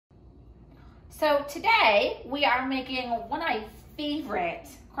So today we are making one of my favorite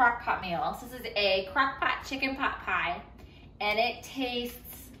crock-pot meals. This is a Crockpot Chicken Pot Pie, and it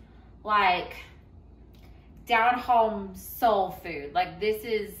tastes like down-home soul food. Like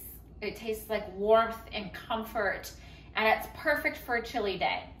it tastes like warmth and comfort, and it's perfect for a chilly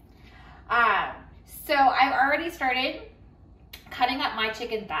day. So I've already started cutting up my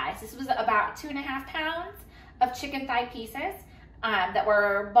chicken thighs. This was about 2.5 pounds of chicken thigh pieces that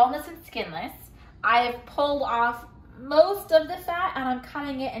were boneless and skinless. I have pulled off most of the fat and I'm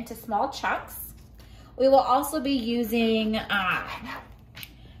cutting it into small chunks. We will also be using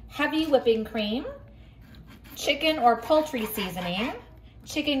heavy whipping cream, chicken or poultry seasoning,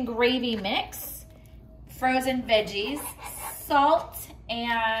 chicken gravy mix, frozen veggies, salt,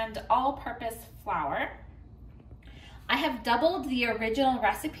 and all-purpose flour. I have doubled the original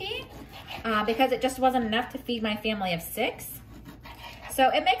recipe because it just wasn't enough to feed my family of 6. So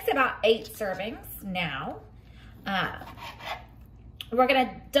it makes about 8 servings now. We're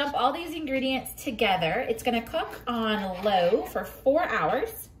gonna dump all these ingredients together. It's gonna cook on low for 4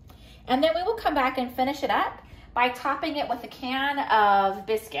 hours. And then we will come back and finish it up by topping it with a can of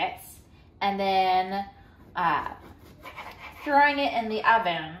biscuits and then throwing it in the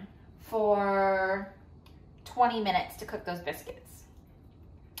oven for 20 minutes to cook those biscuits.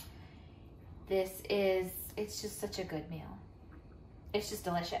 It's just such a good meal. It's just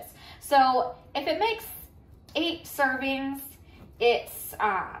delicious. So if it makes 8 servings, it's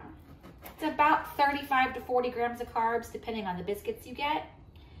about 35 to 40 grams of carbs, depending on the biscuits you get.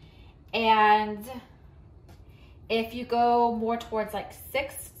 And if you go more towards like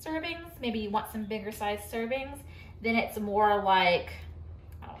 6 servings, maybe you want some bigger size servings, then it's more like,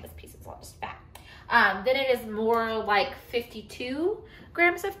 oh, this piece is all just fat. Then it is more like 52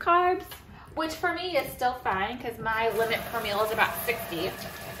 grams of carbs, which for me is still fine because my limit per meal is about 60.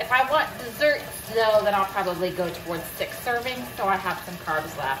 If I want dessert though, then I'll probably go towards 6 servings so I have some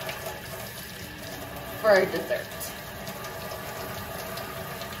carbs left for dessert.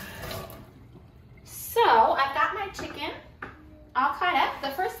 So I've got my chicken all cut up.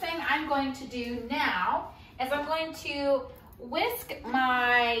 The first thing I'm going to do now is I'm going to whisk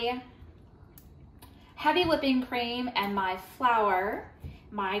my heavy whipping cream and my flour,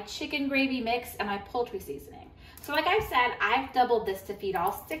 my chicken gravy mix, and my poultry seasoning. So like I said, I've doubled this to feed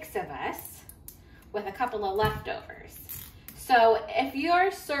all 6 of us with a couple of leftovers. So if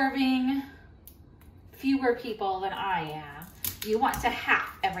you're serving fewer people than I am, you want to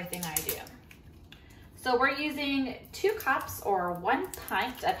half everything I do. So we're using 2 cups or 1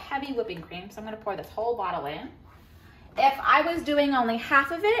 pint of heavy whipping cream. So I'm gonna pour this whole bottle in. If I was doing only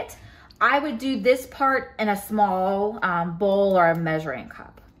half of it, I would do this part in a small bowl or a measuring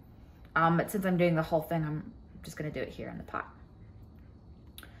cup. But since I'm doing the whole thing, I'm just gonna do it here in the pot.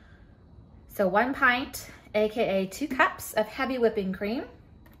 So 1 pint, AKA 2 cups of heavy whipping cream,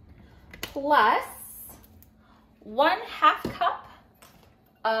 plus 1/2 cup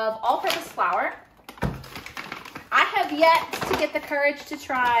of all-purpose flour. I have yet to get the courage to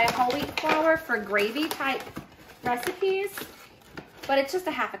try whole wheat flour for gravy type recipes, but it's just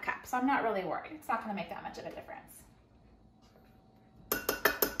 1/2 cup, so I'm not really worried. It's not gonna make that much of a difference.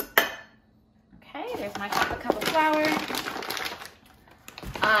 Okay, there's my 1/2 cup of flour.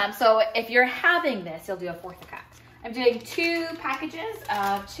 So if you're having this, you'll do 1/4 cup. I'm doing 2 packages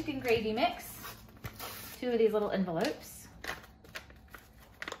of chicken gravy mix, 2 of these little envelopes.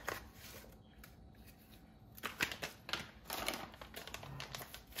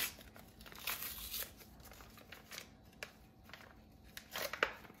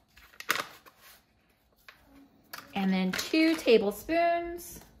 And then 2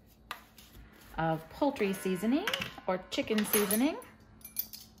 tablespoons of poultry seasoning or chicken seasoning.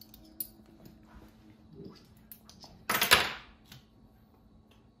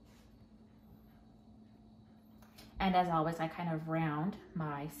 And as always, I kind of round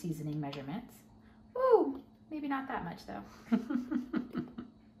my seasoning measurements. Ooh, maybe not that much though.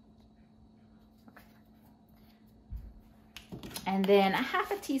 Okay. And then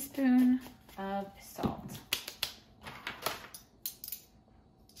 1/2 teaspoon of salt.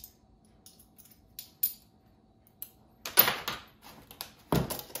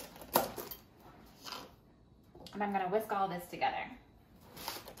 And I'm gonna whisk all this together.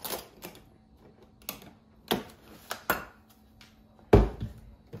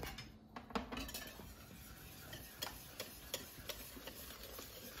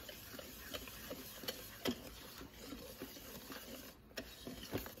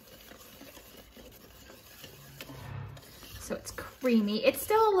 So it's creamy. It's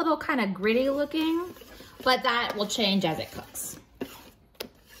still a little kind of gritty looking, but that will change as it cooks.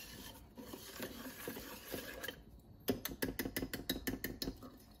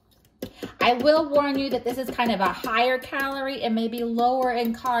 I will warn you that this is kind of a higher calorie. It may be lower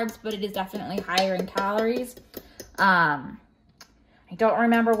in carbs, but it is definitely higher in calories. I don't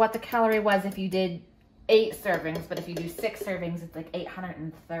remember what the calorie was if you did 8 servings, but if you do 6 servings, it's like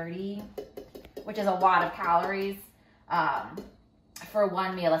 830, which is a lot of calories for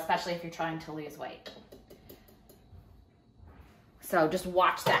one meal, especially if you're trying to lose weight. So just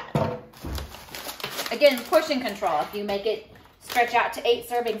watch that. Again, portion control. If you make it stretch out to 8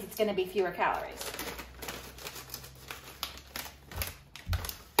 servings, it's going to be fewer calories.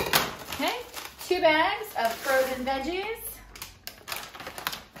 Okay, 2 bags of frozen veggies.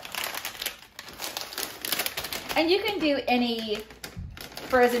 And you can do any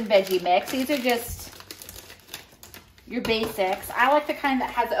frozen veggie mix. These are just your basics. I like the kind that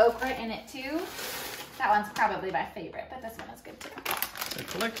has okra in it too. That one's probably my favorite, but this one is good too. So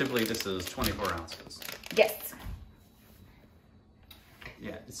collectively, this is 24 ounces. Yes.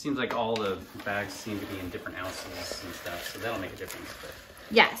 Yeah, it seems like all the bags seem to be in different ounces and stuff, so that'll make a difference. But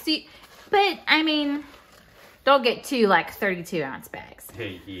yeah, see, but I mean, don't get 2 like 32-ounce bags.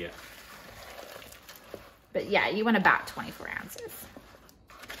 hey, yeah. But yeah, you want about 24 ounces.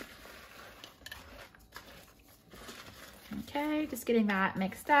 Okay, just getting that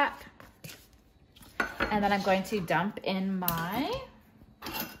mixed up. And then I'm going to dump in my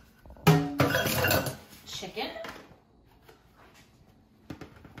chicken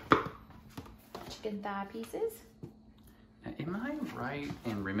thigh pieces. Now, am I right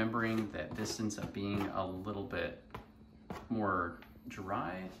in remembering that this ends up being a little bit more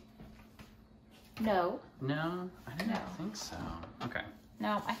dry? No. No, I didn't think so. Okay.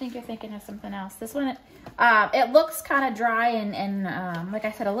 No, I think you're thinking of something else. This one, it looks kind of dry and like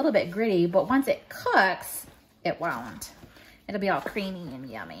I said, a little bit gritty, but once it cooks, it won't. It'll be all creamy and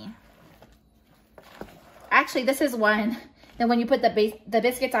yummy. Actually, this is one that when you put the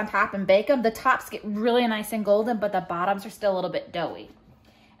biscuits on top and bake them, the tops get really nice and golden, but the bottoms are still a little bit doughy.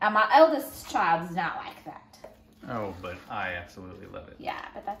 And my eldest child is not like that. Oh, but I absolutely love it. Yeah,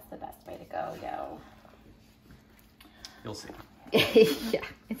 but that's the best way to go, yo. You'll see. Yeah,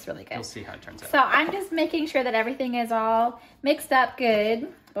 it's really good. You'll see how it turns out. So I'm just making sure that everything is all mixed up good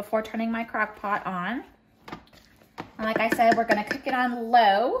before turning my crock pot on. And like I said, we're gonna cook it on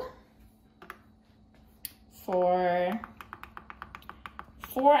low for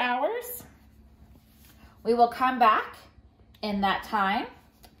 4 hours. We will come back in that time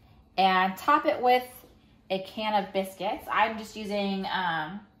and top it with a can of biscuits. I'm just using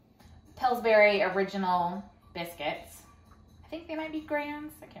Pillsbury Original biscuits. I think they might be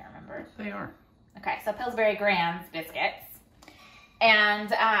Grand's. I can't remember. They are. Okay, so Pillsbury Grand's biscuits.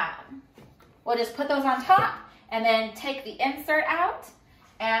 And we'll just put those on top and then take the insert out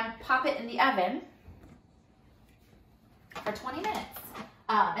and pop it in the oven for 20 minutes.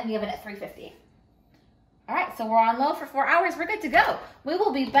 In the oven at 350. All right, so we're on low for 4 hours. We're good to go. We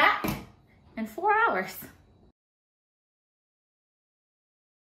will be back in 4 hours.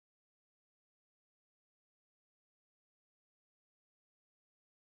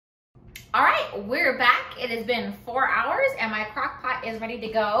 All right, we're back. It has been 4 hours and my crock pot is ready to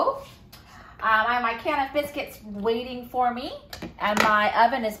go. I have my can of biscuits waiting for me and my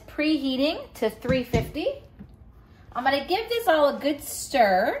oven is preheating to 350. I'm gonna give this all a good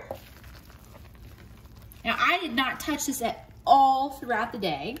stir. Now, I did not touch this at all throughout the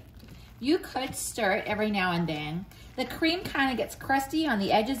day. You could stir it every now and then. The cream kind of gets crusty on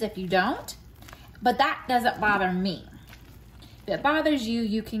the edges if you don't, but that doesn't bother me. If it bothers you,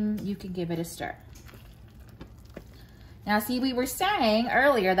 you can give it a stir. Now, see, we were saying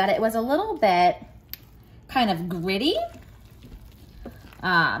earlier that it was a little bit kind of gritty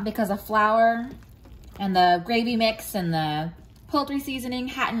because of flour and the gravy mix and the poultry seasoning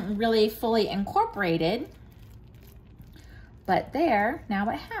hadn't really fully incorporated. But there, now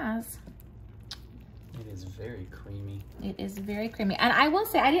it has. It is very creamy. It is very creamy. And I will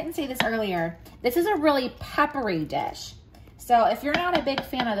say, I didn't say this earlier, this is a really peppery dish. So if you're not a big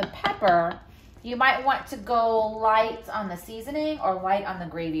fan of the pepper, you might want to go light on the seasoning or light on the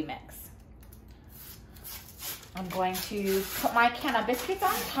gravy mix. I'm going to put my can of biscuits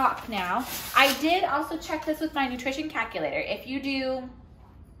on top now. I did also check this with my nutrition calculator. If you do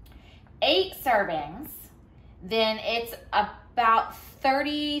 8 servings, then it's about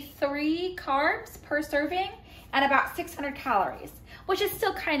 33 carbs per serving and about 600 calories, which is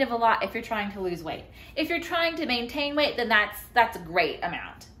still kind of a lot if you're trying to lose weight. If you're trying to maintain weight, then that's a great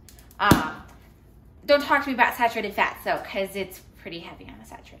amount. Don't talk to me about saturated fat, though, because it's pretty heavy on the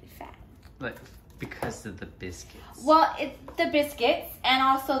saturated fat. But because of the biscuits. Well, it's the biscuits and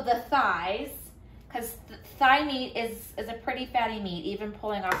also the thighs, because thigh meat is a pretty fatty meat, even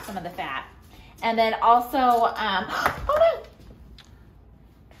pulling off some of the fat. And then also, oh no.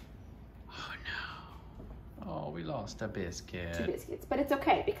 Oh no. Oh, we lost a biscuit. 2 biscuits, but it's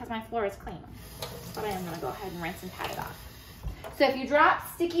okay because my floor is clean. But I am gonna go ahead and rinse and pat it off. So if you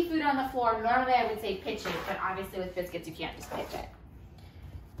drop sticky food on the floor, normally I would say pitch it, but obviously with biscuits you can't just pitch it.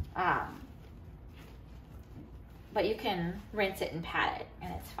 But you can rinse it and pat it,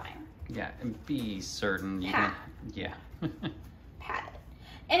 and it's fine. Yeah, and be certain you Pat. can, yeah. Pat it.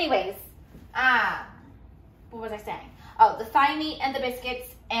 Anyways, what was I saying? Oh, the thigh meat and the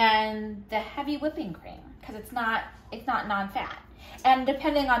biscuits and the heavy whipping cream, because it's not non-fat. And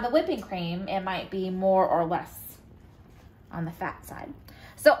depending on the whipping cream, it might be more or less on the fat side.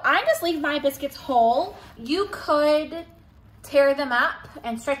 So I just leave my biscuits whole. You could tear them up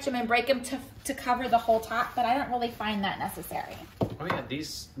and stretch them and break them to cover the whole top, but I don't really find that necessary. Oh yeah,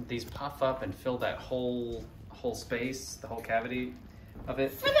 these puff up and fill that whole space, the whole cavity of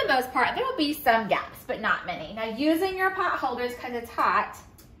it. For the most part, there will be some gaps, but not many. Now, using your pot holders because it's hot,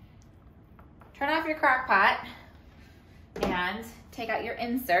 turn off your crock pot and take out your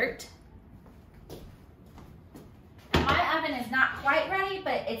insert. My oven is not quite ready,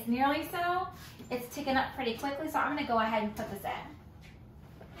 but it's nearly so. It's ticking up pretty quickly, so I'm gonna go ahead and put this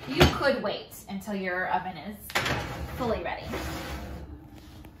in. You could wait until your oven is fully ready.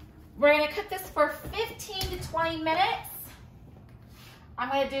 We're gonna cook this for 15 to 20 minutes. I'm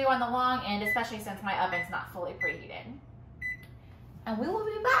gonna do on the long end, especially since my oven's not fully preheated. And we will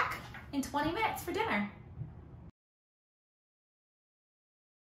be back in 20 minutes for dinner.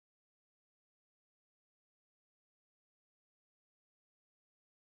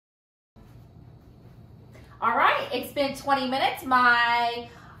 All right, it's been 20 minutes. My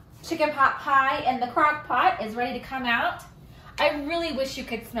chicken pot pie in the crock pot is ready to come out. I really wish you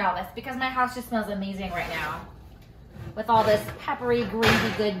could smell this because my house just smells amazing right now with all this peppery,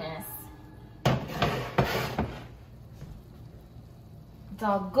 gravy goodness. It's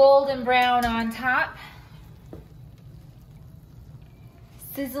all golden brown on top.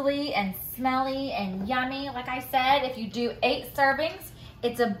 Sizzly and smelly and yummy. Like I said, if you do 8 servings,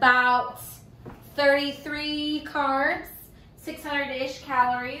 it's about 33 carbs, 600-ish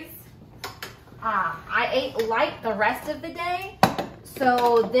calories. I ate light the rest of the day,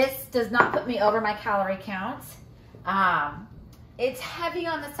 so this does not put me over my calorie count. It's heavy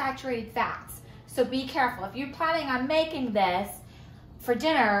on the saturated fats, so be careful. If you're planning on making this for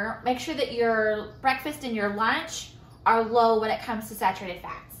dinner, make sure that your breakfast and your lunch are low when it comes to saturated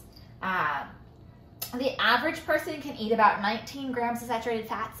fats. The average person can eat about 19 grams of saturated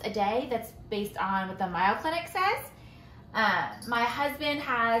fats a day. That's based on what the Mayo Clinic says. My husband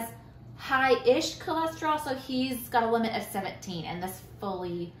has high-ish cholesterol, so he's got a limit of 17, and this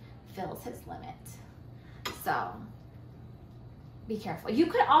fully fills his limit. So be careful. You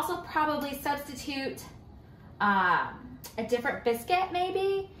could also probably substitute a different biscuit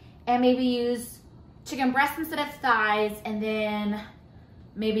maybe, and maybe use chicken breast instead of thighs, and then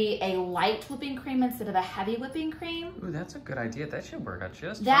maybe a light whipping cream instead of a heavy whipping cream. Ooh, that's a good idea. That should work out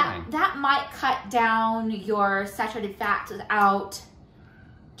just fine. fine. That might cut down your saturated fats without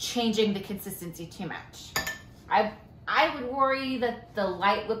changing the consistency too much. I would worry that the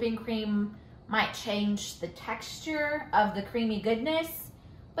light whipping cream might change the texture of the creamy goodness,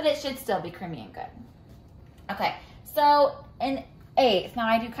 but it should still be creamy and good. Okay, so an 1/8. Now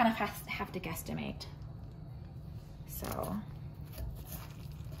I do kind of have to guesstimate. So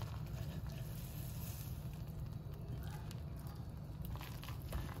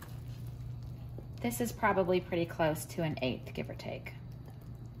this is probably pretty close to an 1/8, give or take.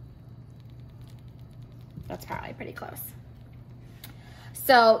 That's probably pretty close.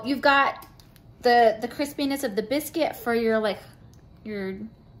 So you've got the crispiness of the biscuit for your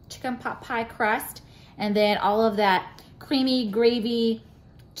chicken pot pie crust, and then all of that creamy, gravy,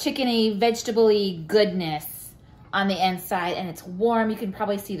 chickeny, vegetable-y goodness on the inside, and it's warm. You can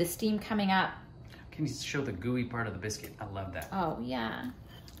probably see the steam coming up. Can you show the gooey part of the biscuit? I love that. Oh, yeah.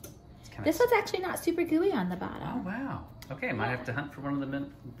 This one's actually not super gooey on the bottom. Oh, wow. Okay, I might have to hunt for one of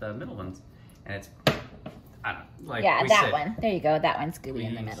the middle ones. And it's, I don't know, like yeah, we that said, one. There you go. That one's gooey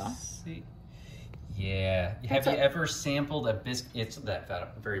in the middle. See. Yeah. Have you ever sampled a biscuit? It's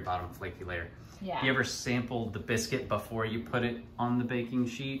that very bottom flaky layer. Yeah. Have you ever sampled the biscuit before you put it on the baking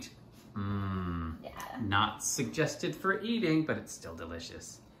sheet? Mmm. Yeah. Not suggested for eating, but it's still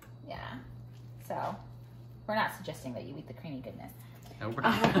delicious. Yeah. So, we're not suggesting that you eat the creamy goodness. No, we're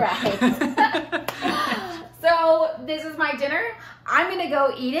not. All right. So, this is my dinner. I'm going to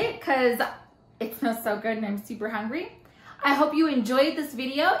go eat it because it smells so good and I'm super hungry. I hope you enjoyed this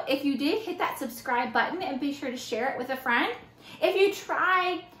video. If you did, hit that subscribe button and be sure to share it with a friend. If you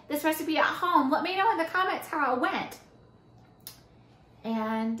tried this recipe at home, let me know in the comments how it went.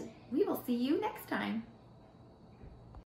 And we will see you next time.